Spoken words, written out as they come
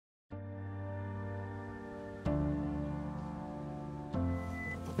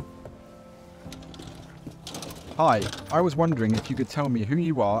Hi, I was wondering if you could tell me who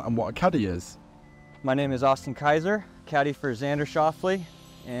you are and what a Caddie is. My name is Kaiser, Caddie for Xander Schauffele,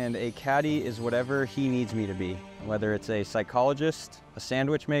 and a Caddie is whatever he needs me to be, whether it's a psychologist, a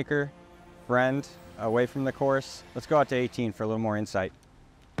sandwich maker, friend, away from the course. Let's go out to 18 for a little more insight.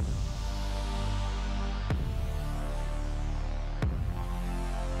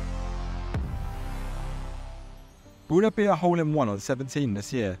 Will there be a hole-in-one on 17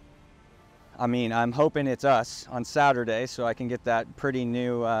 this year? I mean, I'm hoping it's us on Saturday so I can get that pretty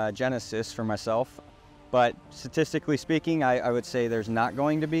new Genesis for myself. But statistically speaking, I would say there's not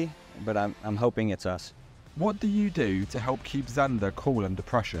going to be, but I'm hoping it's us. What do you do to help keep Xander cool under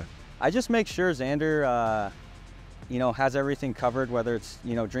pressure? I just make sure Xander, has everything covered, whether it's,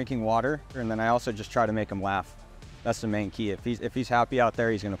 drinking water, and then I also just try to make him laugh. That's the main key. If he's happy out there,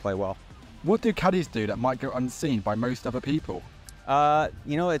 he's going to play well. What do caddies do that might go unseen by most other people?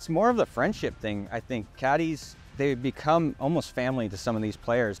 It's more of the friendship thing. I think caddies, they become almost family to some of these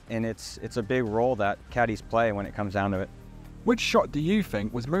players, and it's a big role that caddies play when it comes down to it. Which shot do you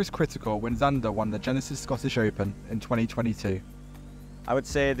think was most critical when Xander won the Genesis Scottish Open in 2022? I would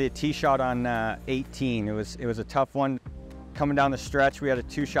say the tee shot on 18. It was a tough one. Coming down the stretch, we had a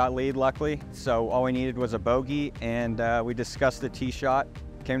 2-shot lead, luckily, so all we needed was a bogey, and we discussed the tee shot.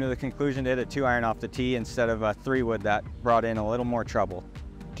 Came to the conclusion to hit a 2-iron off the tee instead of a 3-wood that brought in a little more trouble.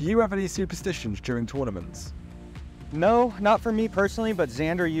 Do you have any superstitions during tournaments? No, not for me personally, but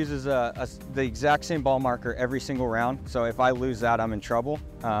Xander uses the exact same ball marker every single round. So if I lose that, I'm in trouble.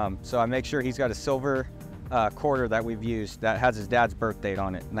 So I make sure he's got a silver quarter that we've used that has his dad's birth date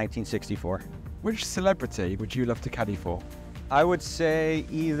on it, 1964. Which celebrity would you love to caddy for? I would say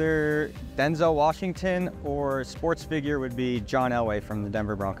either Denzel Washington or sports figure would be John Elway from the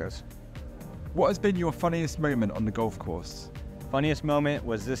Denver Broncos. What has been your funniest moment on the golf course? Funniest moment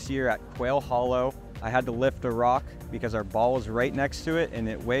was this year at Quail Hollow. I had to lift a rock because our ball was right next to it and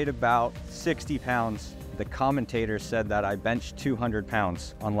it weighed about 60 pounds. The commentator said that I benched 200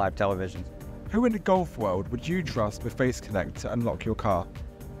 pounds on live television. Who in the golf world would you trust with Face Connect to unlock your car?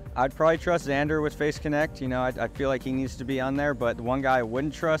 I'd probably trust Xander with Face Connect. I feel like he needs to be on there, but the one guy I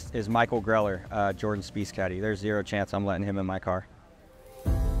wouldn't trust is Michael Greller, Jordan Spieth's caddy. There's zero chance I'm letting him in my car.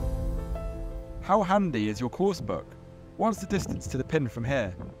 How handy is your course book? What's the distance to the pin from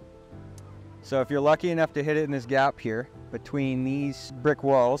here? So if you're lucky enough to hit it in this gap here, between these brick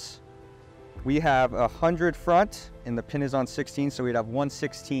walls, we have 100 front, and the pin is on 16, so we'd have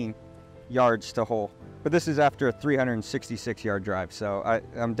 116 yards to hole. But this is after a 366-yard drive, so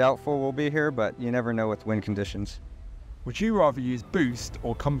I'm doubtful we'll be here, but you never know with wind conditions. Would you rather use boost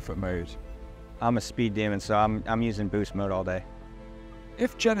or comfort mode? I'm a speed demon, so I'm using boost mode all day.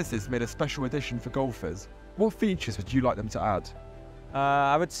 If Genesis made a special edition for golfers, what features would you like them to add?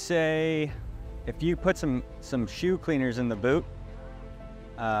 I would say if you put some shoe cleaners in the boot,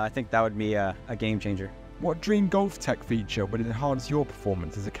 I think that would be a game changer. What dream golf tech feature would enhance your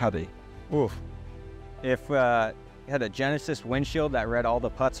performance as a caddy? Oof. If you had a Genesis windshield that read all the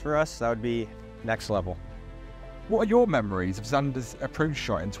putts for us, that would be next level. What are your memories of Xander's approach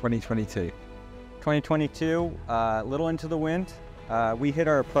shot in 2022? 2022, a little into the wind. We hit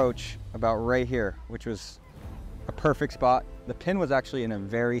our approach about right here, which was a perfect spot. The pin was actually in a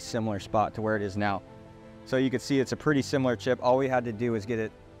very similar spot to where it is now. So you could see it's a pretty similar chip. All we had to do was get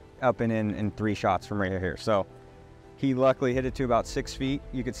it up and in 3 shots from right here. So he luckily hit it to about 6 feet.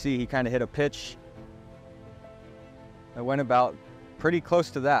 You could see he kind of hit a pitch. It went about pretty close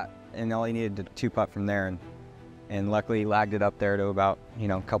to that, and all he needed to 2-putt from there, and luckily lagged it up there to about,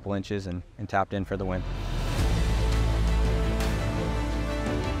 a couple inches and tapped in for the win.